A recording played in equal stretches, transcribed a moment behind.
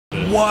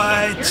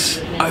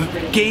what?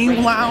 A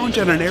game lounge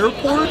at an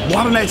airport?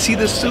 Why didn't I see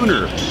this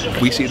sooner?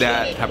 We see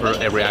that type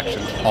of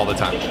reaction all the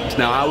time.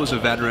 Now, I was a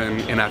veteran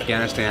in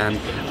Afghanistan,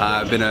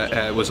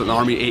 was in the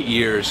Army 8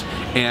 years,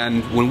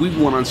 and when we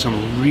went on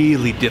some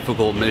really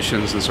difficult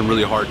missions and some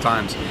really hard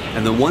times,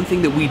 and the one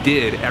thing that we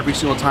did every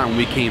single time when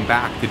we came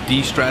back to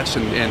de-stress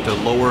and to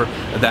lower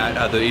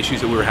the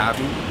issues that we were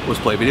having was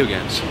play video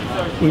games.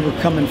 We were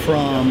coming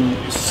from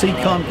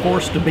C-Con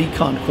course to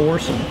B-Con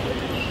course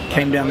and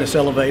came down this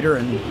elevator,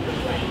 and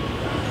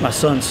my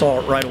son saw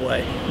it right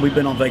away. We've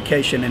been on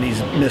vacation and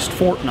he's missed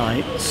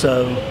Fortnite,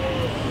 so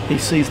he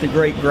sees the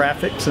great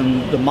graphics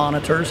and the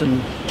monitors,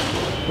 and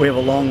we have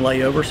a long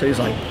layover, so he's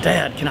like,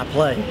 "Dad, can I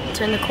play?"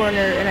 Turned the corner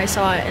and I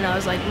saw it and I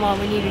was like, "Mom,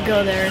 we need to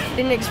go there."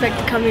 Didn't expect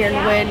to come here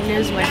and win, and it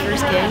was my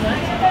first game.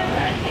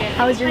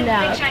 How was your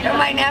nap?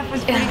 My nap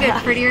was pretty good,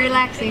 pretty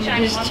relaxing.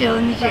 Just chill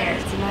in the chair.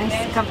 It's a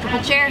nice,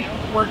 comfortable chair.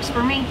 Works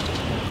for me.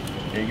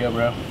 There you go,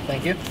 bro.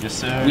 Thank you. Yes,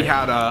 sir. We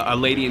had a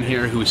lady in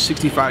here who was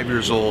 65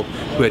 years old,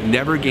 who had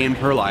never gamed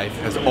her life,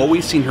 has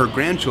always seen her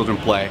grandchildren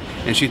play,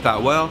 and she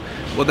thought, well,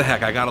 what the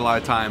heck, I got a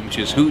lot of time.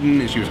 She was hooting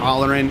and she was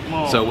hollering,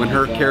 so when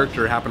her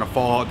character happened to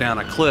fall down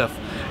a cliff,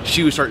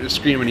 she was starting to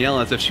scream and yell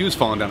as if she was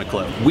falling down a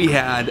cliff. We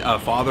had a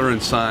father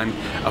and son,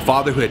 a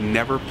father who had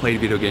never played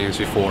video games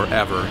before,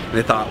 ever. And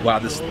they thought, wow,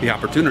 this is the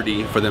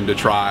opportunity for them to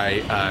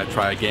try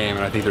a game,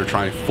 and I think they're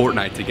trying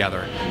Fortnite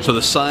together. So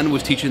the son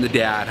was teaching the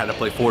dad how to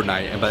play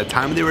Fortnite, and by the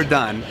time they were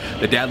done,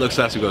 the dad looks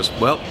at us and goes,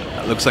 well,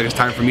 it looks like it's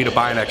time for me to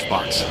buy an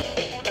Xbox.